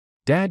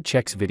Dad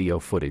checks video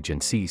footage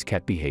and sees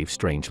cat behave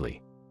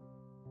strangely.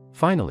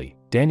 Finally,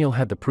 Daniel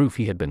had the proof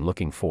he had been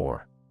looking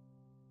for.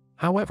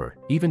 However,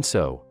 even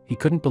so, he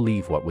couldn't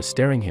believe what was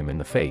staring him in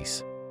the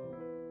face.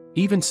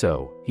 Even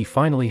so, he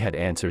finally had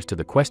answers to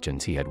the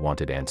questions he had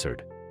wanted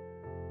answered.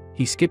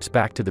 He skips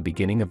back to the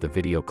beginning of the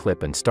video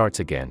clip and starts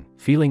again,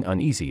 feeling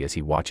uneasy as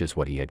he watches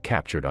what he had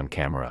captured on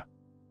camera.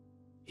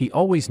 He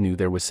always knew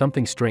there was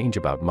something strange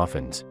about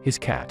Muffins, his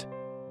cat.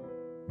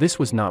 This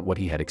was not what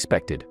he had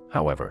expected,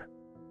 however.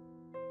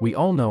 We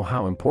all know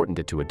how important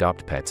it is to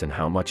adopt pets and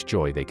how much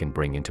joy they can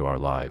bring into our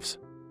lives.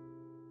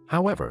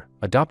 However,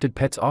 adopted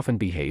pets often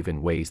behave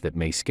in ways that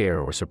may scare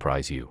or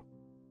surprise you.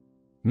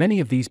 Many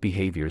of these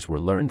behaviors were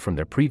learned from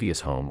their previous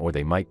home, or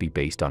they might be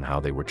based on how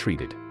they were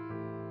treated.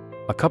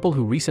 A couple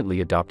who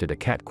recently adopted a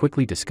cat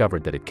quickly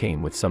discovered that it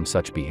came with some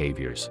such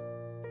behaviors.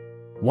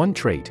 One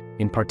trait,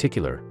 in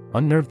particular,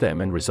 unnerved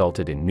them and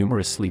resulted in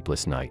numerous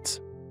sleepless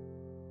nights.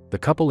 The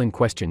couple in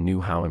question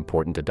knew how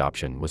important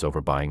adoption was over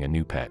buying a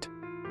new pet.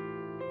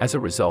 As a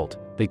result,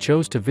 they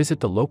chose to visit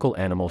the local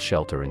animal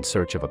shelter in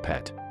search of a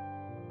pet.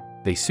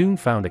 They soon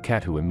found a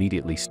cat who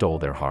immediately stole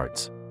their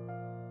hearts.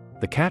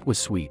 The cat was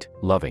sweet,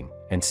 loving,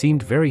 and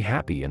seemed very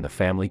happy, and the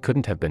family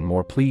couldn't have been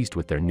more pleased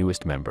with their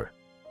newest member.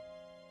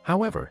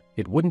 However,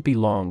 it wouldn't be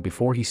long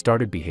before he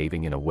started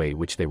behaving in a way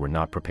which they were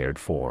not prepared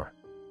for.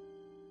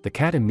 The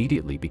cat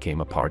immediately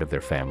became a part of their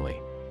family.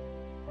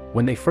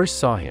 When they first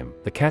saw him,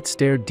 the cat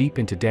stared deep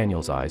into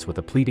Daniel's eyes with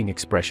a pleading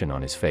expression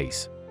on his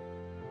face.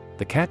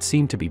 The cat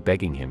seemed to be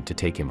begging him to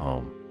take him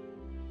home.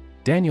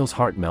 Daniel's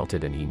heart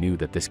melted and he knew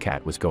that this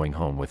cat was going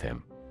home with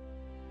him.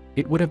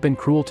 It would have been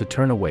cruel to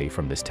turn away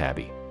from this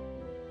tabby.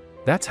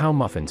 That's how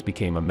Muffins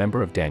became a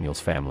member of Daniel's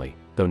family,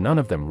 though none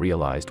of them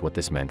realized what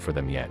this meant for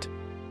them yet.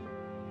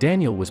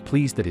 Daniel was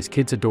pleased that his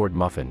kids adored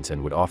Muffins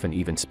and would often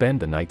even spend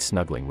the night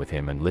snuggling with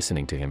him and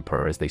listening to him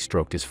purr as they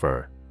stroked his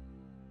fur.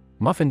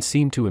 Muffins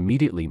seemed to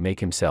immediately make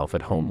himself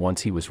at home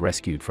once he was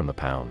rescued from the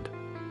pound.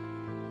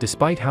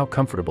 Despite how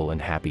comfortable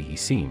and happy he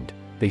seemed,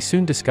 they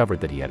soon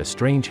discovered that he had a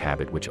strange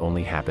habit which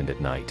only happened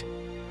at night.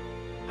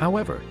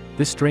 However,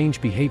 this strange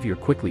behavior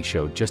quickly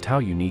showed just how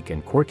unique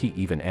and quirky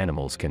even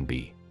animals can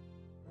be.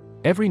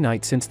 Every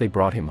night since they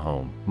brought him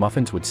home,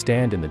 Muffins would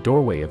stand in the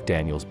doorway of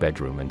Daniel's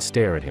bedroom and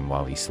stare at him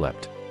while he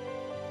slept.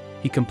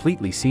 He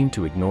completely seemed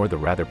to ignore the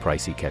rather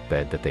pricey cat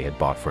bed that they had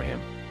bought for him.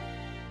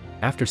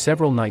 After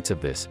several nights of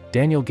this,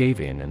 Daniel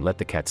gave in and let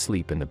the cat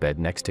sleep in the bed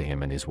next to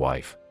him and his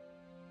wife.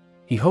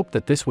 He hoped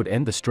that this would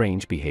end the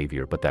strange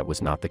behavior, but that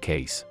was not the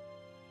case.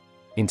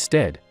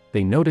 Instead,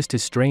 they noticed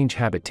his strange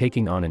habit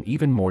taking on an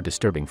even more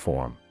disturbing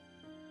form.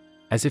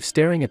 As if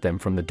staring at them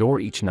from the door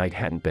each night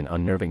hadn't been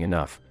unnerving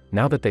enough,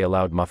 now that they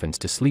allowed Muffins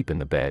to sleep in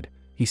the bed,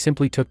 he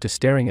simply took to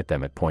staring at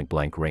them at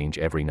point-blank range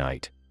every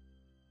night.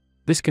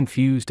 This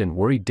confused and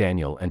worried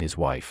Daniel and his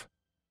wife.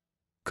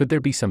 Could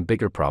there be some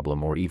bigger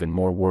problem or even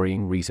more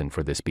worrying reason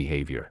for this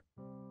behavior?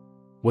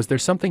 Was there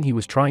something he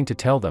was trying to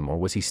tell them, or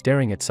was he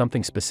staring at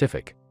something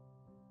specific?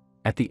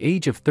 At the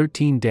age of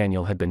 13,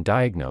 Daniel had been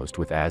diagnosed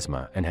with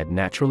asthma and had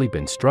naturally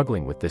been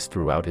struggling with this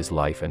throughout his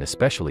life, and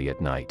especially at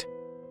night.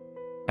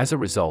 As a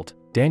result,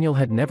 Daniel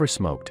had never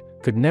smoked,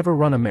 could never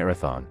run a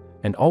marathon,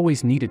 and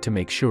always needed to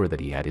make sure that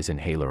he had his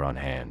inhaler on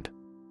hand.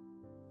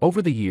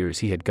 Over the years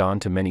he had gone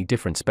to many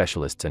different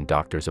specialists and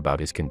doctors about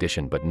his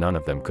condition, but none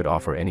of them could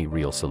offer any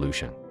real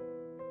solution.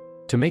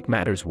 To make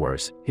matters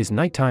worse, his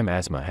nighttime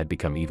asthma had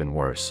become even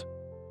worse.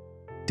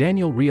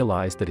 Daniel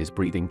realized that his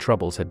breathing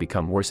troubles had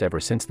become worse ever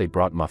since they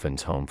brought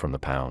Muffins home from the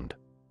pound.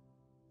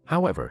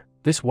 However,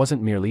 this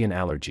wasn't merely an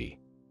allergy.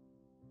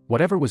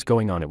 Whatever was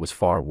going on, it was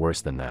far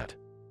worse than that.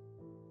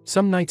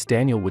 Some nights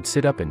Daniel would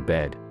sit up in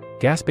bed,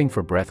 gasping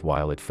for breath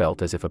while it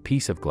felt as if a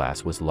piece of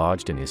glass was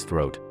lodged in his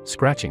throat,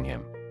 scratching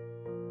him.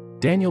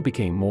 Daniel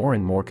became more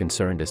and more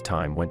concerned as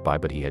time went by,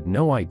 but he had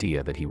no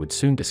idea that he would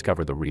soon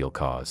discover the real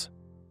cause.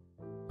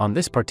 On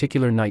this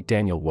particular night,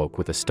 Daniel woke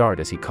with a start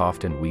as he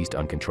coughed and wheezed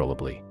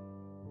uncontrollably.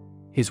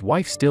 His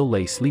wife still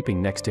lay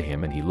sleeping next to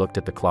him, and he looked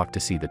at the clock to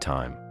see the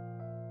time.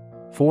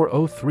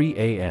 4:03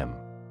 a.m.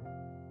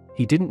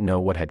 He didn't know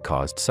what had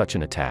caused such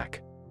an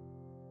attack.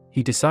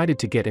 He decided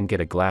to get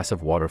a glass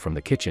of water from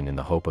the kitchen in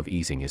the hope of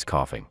easing his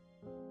coughing.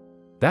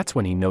 That's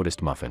when he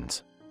noticed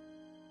Muffins.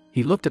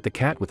 He looked at the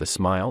cat with a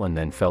smile and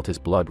then felt his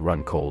blood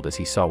run cold as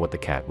he saw what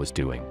the cat was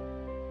doing.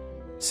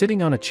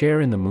 Sitting on a chair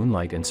in the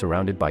moonlight and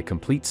surrounded by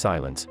complete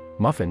silence,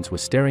 Muffins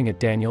was staring at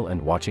Daniel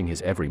and watching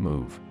his every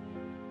move.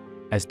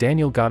 As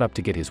Daniel got up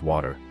to get his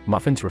water,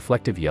 Muffins'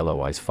 reflective yellow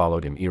eyes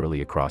followed him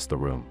eerily across the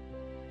room.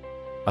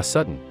 A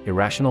sudden,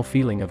 irrational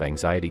feeling of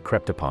anxiety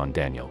crept upon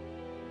Daniel.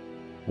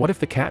 What if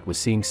the cat was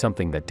seeing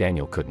something that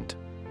Daniel couldn't?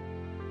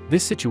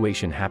 This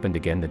situation happened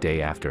again the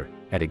day after,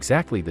 at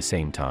exactly the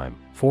same time,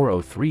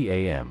 4:03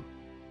 a.m.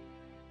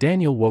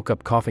 Daniel woke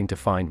up coughing to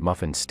find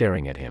Muffins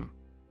staring at him.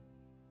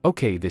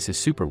 "Okay, this is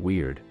super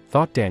weird,"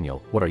 thought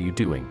Daniel. "What are you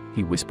doing?"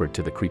 he whispered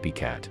to the creepy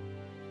cat.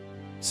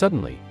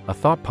 Suddenly, a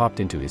thought popped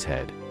into his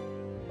head.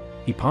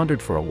 He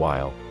pondered for a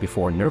while,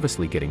 before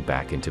nervously getting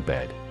back into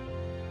bed.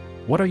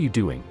 "What are you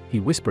doing?" he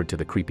whispered to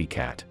the creepy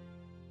cat.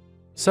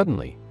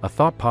 Suddenly, a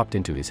thought popped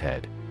into his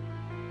head.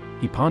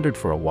 He pondered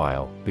for a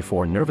while,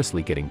 before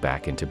nervously getting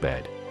back into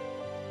bed.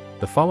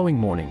 The following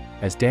morning,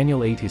 as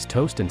Daniel ate his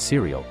toast and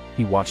cereal,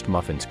 he watched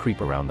Muffins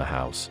creep around the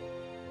house.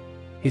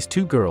 His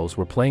two girls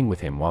were playing with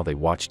him while they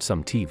watched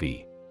some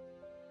TV.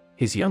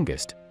 His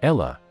youngest,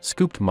 Ella,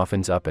 scooped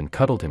Muffins up and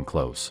cuddled him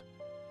close.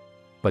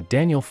 But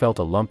Daniel felt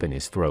a lump in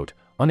his throat,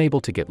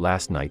 unable to get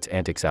last night's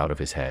antics out of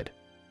his head.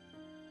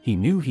 He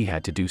knew he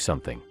had to do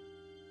something.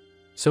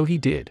 So he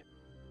did.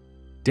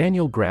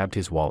 Daniel grabbed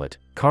his wallet,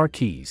 car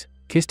keys,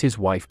 kissed his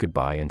wife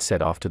goodbye and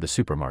set off to the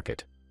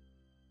supermarket.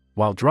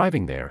 While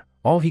driving there,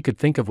 all he could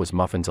think of was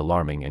Muffin's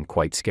alarming and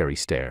quite scary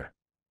stare.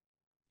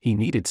 He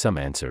needed some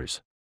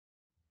answers.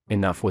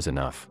 Enough was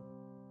enough.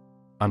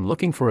 "I'm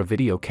looking for a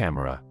video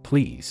camera,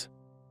 please.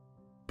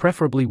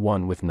 Preferably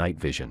one with night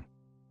vision."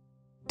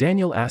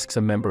 Daniel asks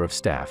a member of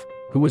staff,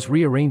 who was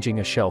rearranging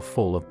a shelf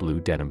full of blue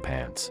denim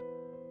pants.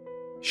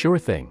 "Sure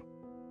thing,"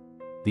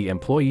 the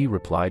employee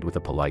replied with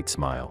a polite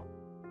smile.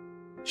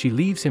 She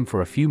leaves him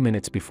for a few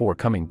minutes before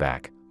coming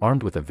back,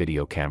 armed with a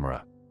video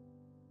camera.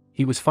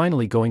 He was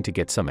finally going to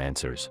get some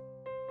answers.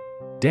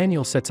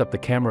 Daniel sets up the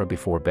camera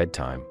before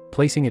bedtime,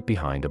 placing it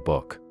behind a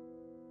book.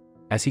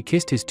 As he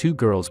kissed his two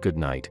girls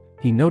goodnight,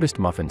 he noticed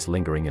Muffins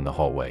lingering in the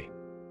hallway.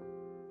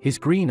 His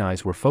green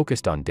eyes were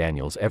focused on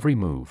Daniel's every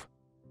move.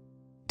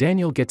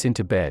 Daniel gets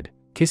into bed,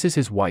 kisses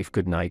his wife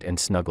goodnight and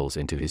snuggles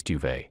into his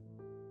duvet.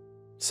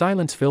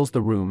 Silence fills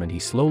the room and he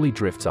slowly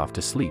drifts off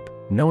to sleep,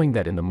 knowing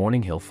that in the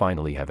morning he'll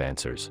finally have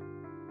answers.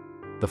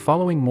 The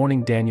following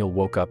morning Daniel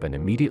woke up and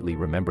immediately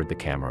remembered the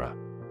camera.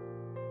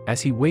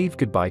 As he waved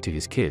goodbye to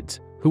his kids,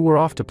 who were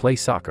off to play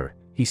soccer,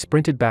 he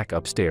sprinted back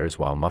upstairs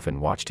while Muffin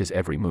watched his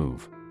every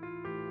move.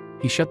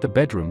 He shut the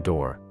bedroom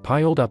door,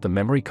 pulled out the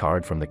memory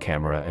card from the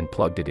camera and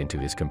plugged it into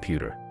his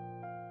computer.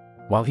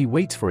 While he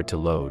waits for it to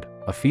load,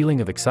 a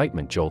feeling of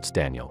excitement jolts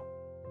Daniel.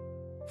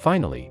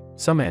 Finally,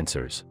 some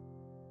answers.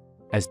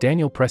 As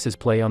Daniel presses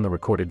play on the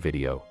recorded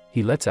video,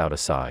 he lets out a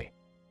sigh.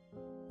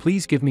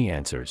 "Please give me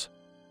answers,"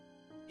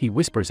 he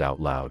whispers out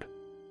loud.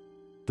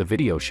 The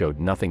video showed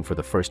nothing for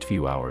the first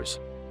few hours.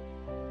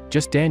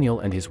 Just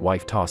Daniel and his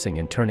wife tossing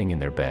and turning in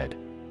their bed.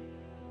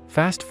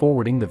 Fast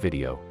forwarding the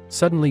video,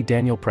 suddenly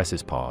Daniel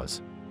presses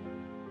pause.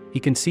 He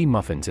can see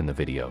Muffins in the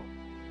video.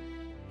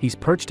 He's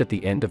perched at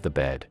the end of the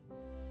bed.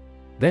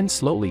 Then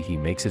slowly he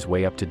makes his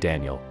way up to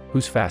Daniel,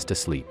 who's fast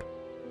asleep.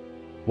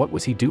 What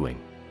was he doing?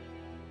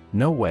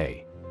 "No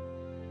way!"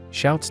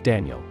 shouts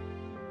Daniel.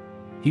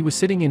 He was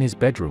sitting in his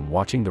bedroom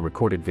watching the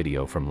recorded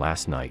video from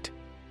last night.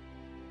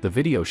 The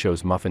video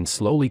shows Muffin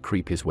slowly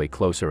creep his way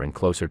closer and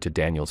closer to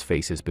Daniel's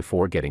faces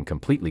before getting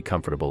completely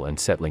comfortable and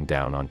settling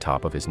down on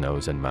top of his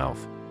nose and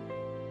mouth.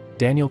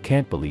 Daniel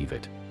can't believe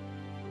it.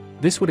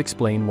 This would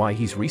explain why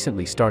he's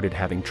recently started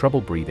having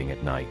trouble breathing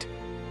at night.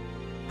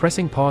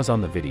 Pressing pause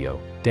on the video,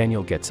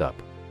 Daniel gets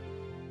up.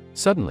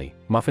 Suddenly,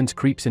 Muffins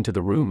creeps into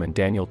the room and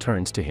Daniel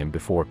turns to him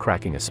before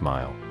cracking a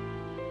smile.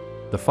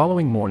 The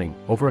following morning,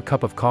 over a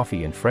cup of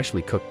coffee and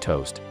freshly cooked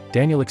toast,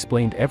 Daniel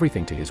explained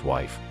everything to his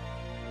wife.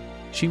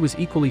 She was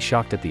equally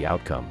shocked at the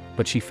outcome,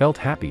 but she felt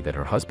happy that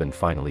her husband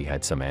finally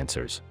had some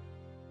answers.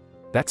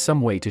 "That's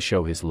some way to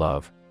show his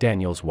love,"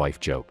 Daniel's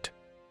wife joked.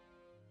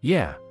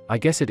 "Yeah, I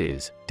guess it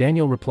is,"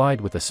 Daniel replied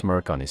with a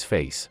smirk on his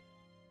face.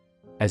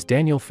 As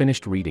Daniel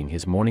finished reading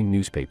his morning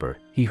newspaper,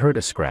 he heard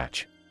a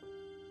scratch.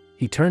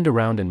 He turned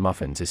around and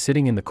Muffins is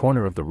sitting in the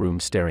corner of the room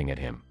staring at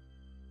him.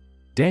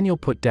 Daniel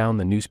put down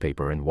the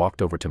newspaper and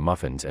walked over to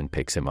Muffins and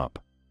picks him up.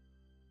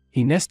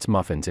 He nests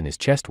Muffins in his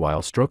chest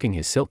while stroking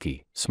his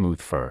silky, smooth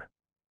fur.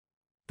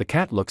 The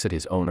cat looks at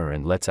his owner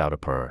and lets out a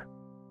purr.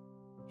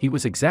 He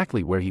was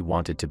exactly where he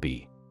wanted to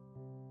be.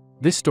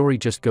 This story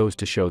just goes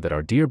to show that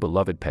our dear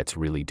beloved pets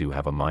really do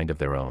have a mind of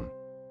their own.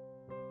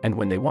 And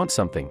when they want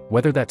something,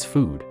 whether that's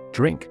food,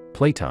 drink,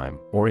 playtime,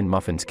 or in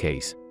Muffin's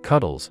case,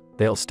 cuddles,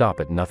 they'll stop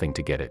at nothing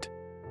to get it.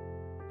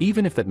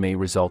 Even if that may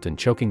result in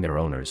choking their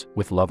owners,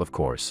 with love of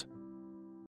course.